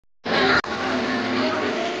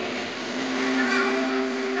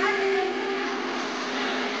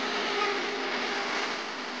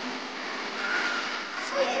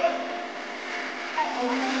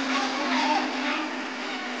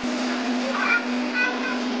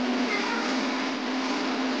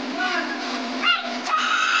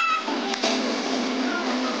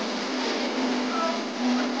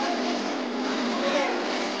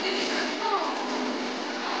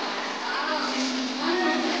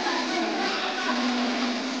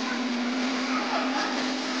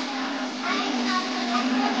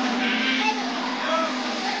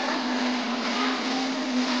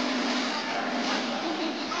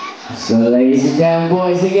So ladies and gentlemen,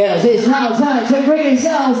 boys and girls, it's now time to bring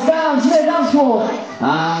yourselves down to the dance floor.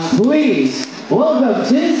 And please, welcome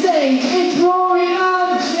to the stage, it's Rory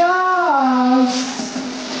and Jaz.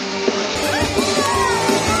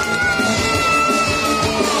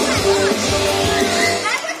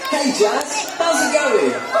 Hey Jaz, how's it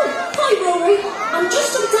going? Oh, hi Rory. I'm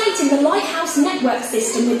just updating the Lighthouse network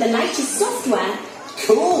system with the latest software.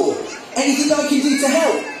 Cool. Anything I can do to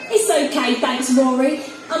help? It's okay, thanks Rory.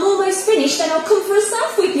 I'm almost finished and I'll come for a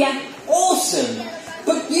surf with you. Awesome.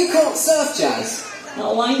 But you can't surf, Jaz.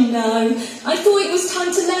 Oh, I know. I thought it was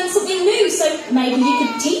time to learn something new, so maybe you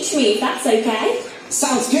could teach me if that's okay.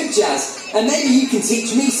 Sounds good, Jaz. And maybe you can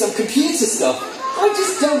teach me some computer stuff. I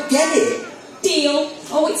just don't get it. Deal.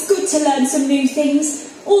 Oh, it's good to learn some new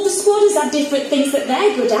things. All the squatters have different things that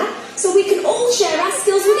they're good at, so we can all share our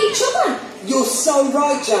skills with each other. You're so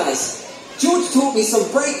right, Jaz. George taught me some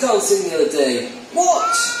breakdancing the other day.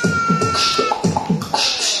 Watch!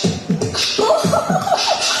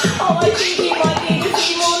 Oh, I think you might need a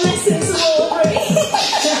few more lessons, Rory.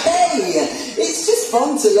 Hey, it's just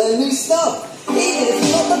fun to learn new stuff, even if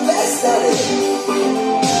you're not the best at it.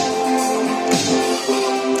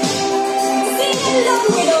 Sing along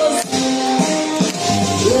with us.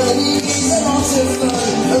 Learning is a lot of fun,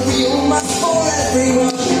 a real match for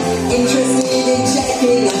everyone. Interested in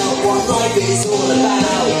checking out what life is all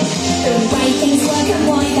about. The way things work and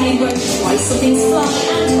why they work, why some things fly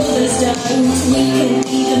and others don't. We can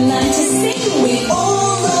even learn to sing. We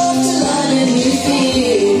all love to learn a new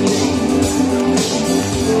thing.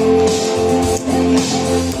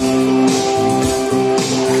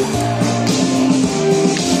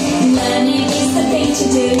 Learning is the thing to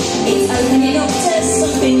do. It's opening up to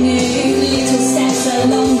something new. Little steps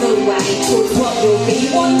along the way towards what will be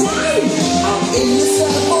one day. Out in the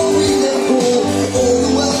sun or in the pool, all the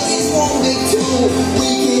world is one big tool. We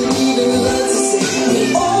can even learn to sing. We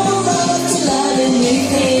all love to learn a new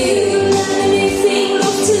thing. Learn a new thing,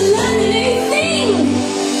 love to learn a new thing.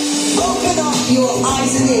 Open up your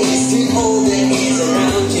eyes and ears to all that is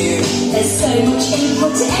around you. There's so much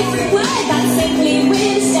input everywhere that simply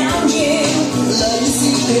will astound you. Learn to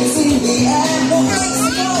see things in the air. What makes the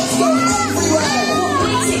clouds go everywhere? What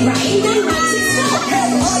makes it rain and makes it stop? Hey,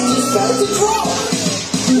 I just felt a drop.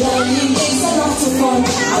 Learning is a lot of fun.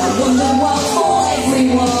 I wonder what for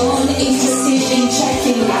everyone interested in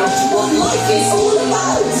checking out what life is all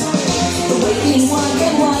about. The way things work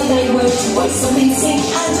and why they won't. Why some things sing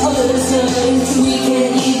and others don't. We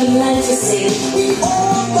can even learn to sing. We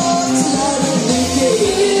all love to learn a new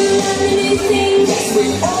thing. Learn a new thing. Yes,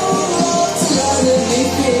 we all love to learn a new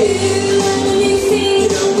thing. Learn a new thing. You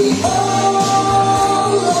know we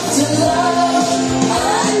all love to learn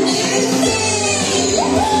a new thing. Go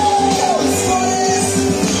Spiders!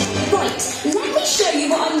 Right, let me show you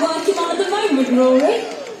what I'm working on at the moment, Rory.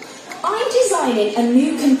 I'm designing a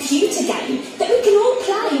new computer game that we can all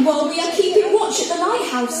play while we are keeping watch at the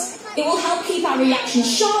lighthouse. It will help keep our reactions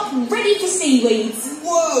sharp and ready for seaweeds.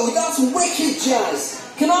 Whoa, that's wicked, Jaz.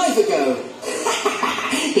 Can I have a go?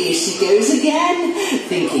 Here she goes again,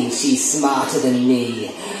 thinking she's smarter than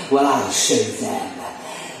me. Well, I'll show them.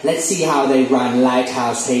 Let's see how they run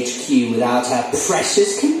Lighthouse HQ without her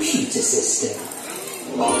precious computer system.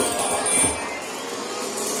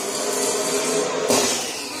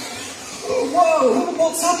 Whoa,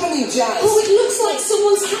 what's happening, Jaz? Oh, it looks like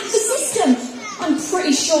someone's hacked the system. I'm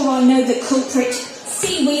pretty sure I know the culprit.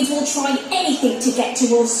 Seaweeds will try anything to get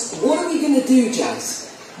to us. What are we going to do, Jaz?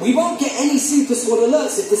 We won't get any Super Squad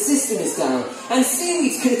alerts if the system is down, and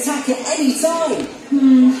seaweeds could attack at any time.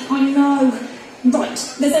 I know. Right,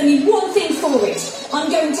 there's only one thing for it. I'm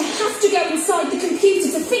going to have to go inside the computer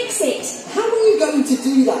to fix it. How are you going to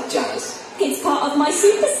do that, Jaz? It's part of my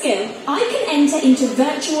super skill. I can enter into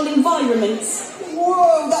virtual environments.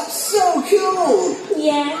 Whoa, that's so cool!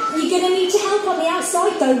 Yeah, you're going to need to help on the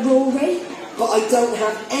outside though, Rory. But I don't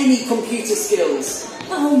have any computer skills.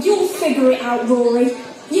 Oh, you'll figure it out, Rory.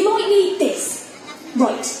 You might need this.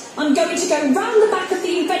 Right, I'm going to go round the back of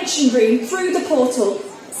the invention room through the portal.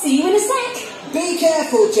 See you in a sec. Be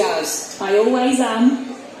careful, Jaz. I always am.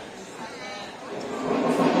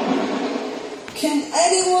 Can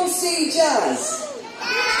anyone see Jaz?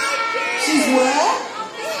 She's where?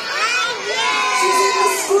 She's in the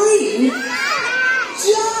screen?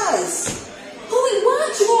 Jaz! Oh, it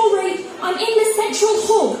worked, Rory. I'm in the central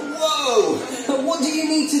hub. Whoa! But what do you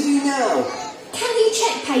need to do now? Can you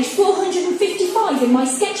check page 455 in my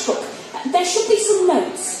sketchbook? There should be some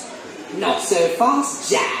notes. Not so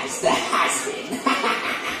fast, Jaz, there has been.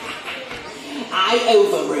 I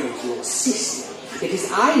overrode your system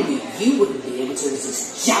because I knew you wouldn't be able to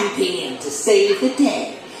resist jumping in to save the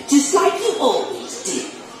day. just like you always do.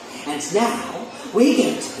 And now, we're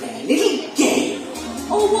going to play a little game.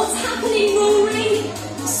 Oh, what's happening, Rory?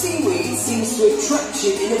 Seaweed seems to attract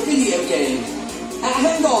you in a video game.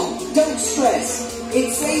 Hang on, don't stress.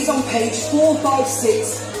 It says on page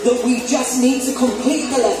 456 that we just need to complete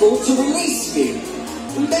the level to release you.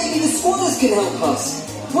 Maybe the squatters can help us.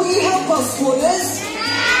 Will you help us, squatters?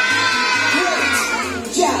 Great!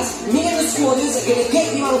 Jaz, me and the squatters are going to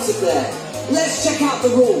get you out of there. Let's check out the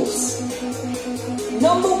rules.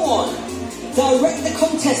 Number 1. Direct the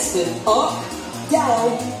contestant up,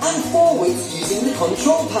 down and forwards using the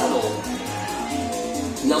control panel.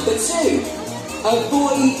 Number 2.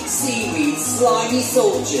 Avoid Seaweed's slimy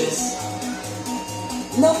soldiers.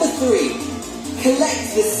 Number 3.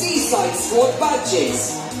 Collect the seaside squad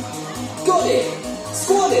badges. Got it.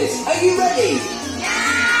 Squatters, are you ready?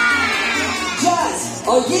 Jaz,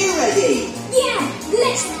 are you ready? Yeah,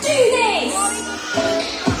 let's do this!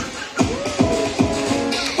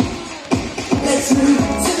 Let's move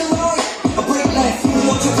to the right, a break left,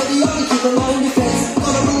 watch out for the eye, keep an eye on your fence.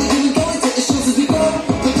 Gotta really do we go and take the shots as we go.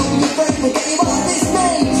 Pick up your friend, we'll get you out of this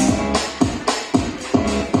maze.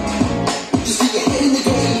 Just keep your head in the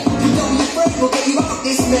game, pick up your friend, we'll get you out of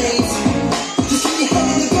this maze. Just keep your head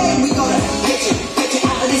in the game, we gotta get you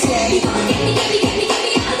out of this game. You gotta get me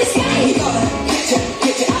out of this game! We gotta get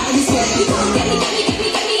you out of this game. You gotta get me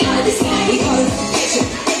out of this game! We gotta get you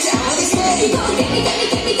out of this game. You gotta get me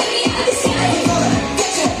out of this game! We gotta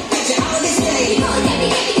get you out of this game. You gotta get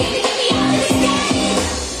me out of this game!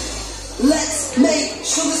 Let's make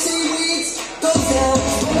sure the seaweeds go down.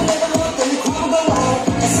 When the level up, then the crowd will go out.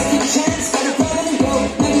 A second chance, better grab it and go.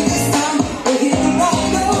 Maybe this time we'll hear the right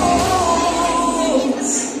notes.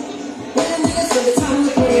 Wait a minute for the time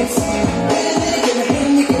to place. Wait a minute, get my head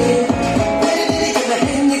in the game. Wait a minute, get my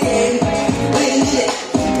head in the game. Wait a minute,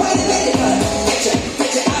 gotta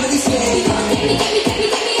get you out of this game. You gotta get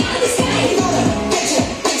me out of this game! We gotta get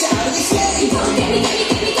you out of this game. You gotta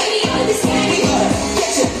get me out of this game! We gotta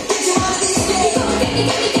get you out of this game. You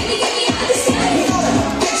gotta get me out of this game! We gotta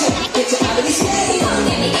get you out of this game. You gotta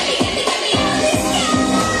get me out of this game!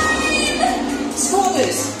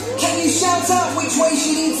 Squatters, can you shout out which way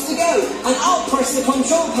she needs to go? And I'll press the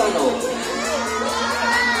control panel.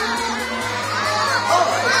 Up,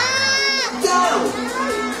 down,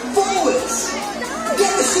 forwards.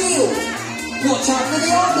 Get the shield. Watch out for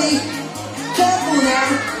the army. Careful now.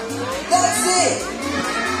 That's it.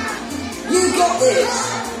 You got this.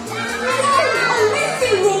 I'm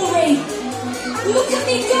moving, Rory! Look at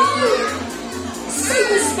me go!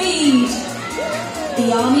 Super speed! The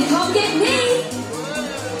army can't get me!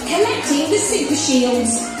 Collecting the super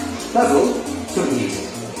shields. Level completed.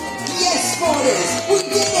 Yes, squatters, we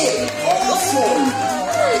did it. Awesome.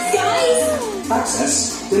 Thanks, guys! Access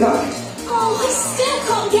denied. Oh, I still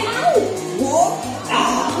can't get out! What?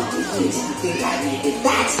 Ah, you didn't think I needed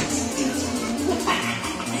that, did you?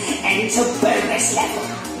 Enter bonus level.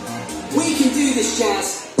 We can do this, Jaz.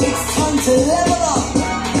 It's time to level up.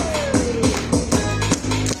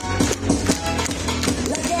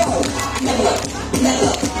 Let's go. Level up, level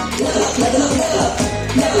up, level up, level up,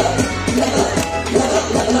 level up, level up, level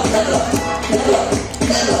up, level up, level up, level up, level up,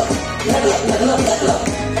 level up, level up, level up, level up,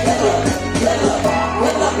 level up, level up,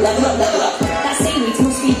 level up, level up, level up. That seaweed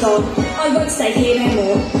must be gone. I won't stay here no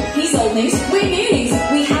more. He's old news, we're new news.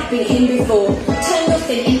 We have been in before. Turn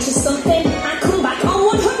nothing into something and come back on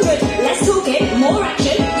 100. Let's talk it, more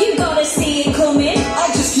action. You gotta see it coming. I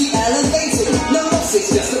just keep elevating. No losses,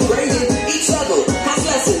 just upgrading. Each level has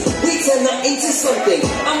lessons. We turn that into something,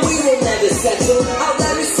 and we will never settle. Out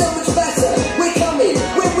there is so much better. We're coming,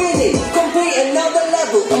 we're winning. Complete another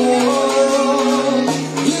level. Oh,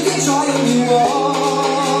 you can try all you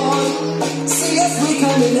want. See us, we're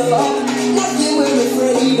coming up. Nothing we're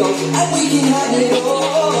afraid of, and we can have it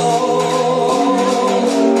all.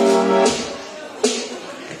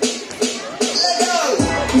 Let go.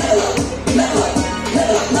 Level up, level up,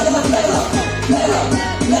 level up, level up, level up,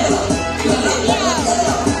 level up, level up, level up, level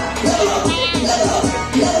up, level up, level up, level up,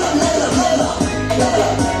 level up, level up, level up, level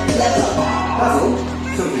up, level up. Level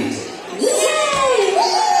completed. Yay!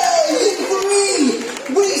 Victory!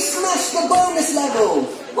 We smashed the bonus level.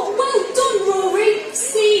 Oh, well done, Rory.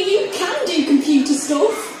 See, you can do computer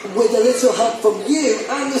stuff. With a little help from you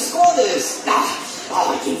and the squatters.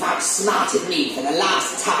 You've outsmarted me for the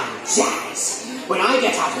last time, Jaz. When I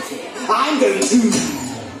get out of here, I'm going to...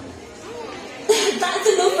 That's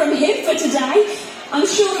enough from him for today. I'm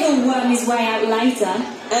sure he'll worm his way out later.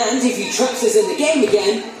 And if he traps us in the game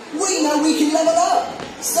again, we know we can level up.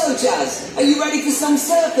 So, Jaz, are you ready for some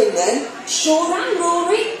surfing then? Sure am,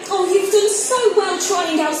 Rory. Oh, you've done so well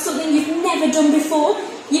trying out something you've never done before.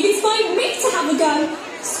 You've inspired me to have a go.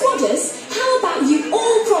 Squadders, how about you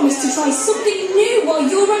all promise to try something new while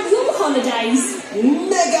you're on your holidays?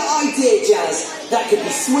 Mega idea, Jazz. That could be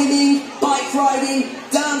swimming, bike riding,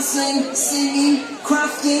 dancing, singing,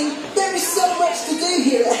 crafting. There is so much to do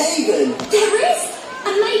here at Haven. There is.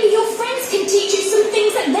 And maybe your friends can teach you some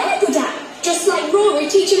things that they're good at. Just like Rory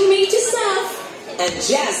teaching me to surf. And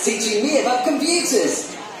Jazz teaching me about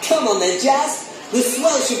computers. Come on then, Jazz. The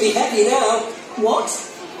swell should be heavy now. What?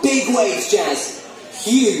 Big waves, Jazz.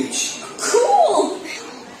 Huge. Cool!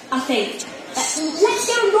 I think. Let's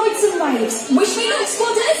go and ride some waves. Wish me luck,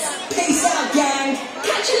 Squadders. Peace out, gang.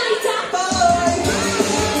 Catch you later.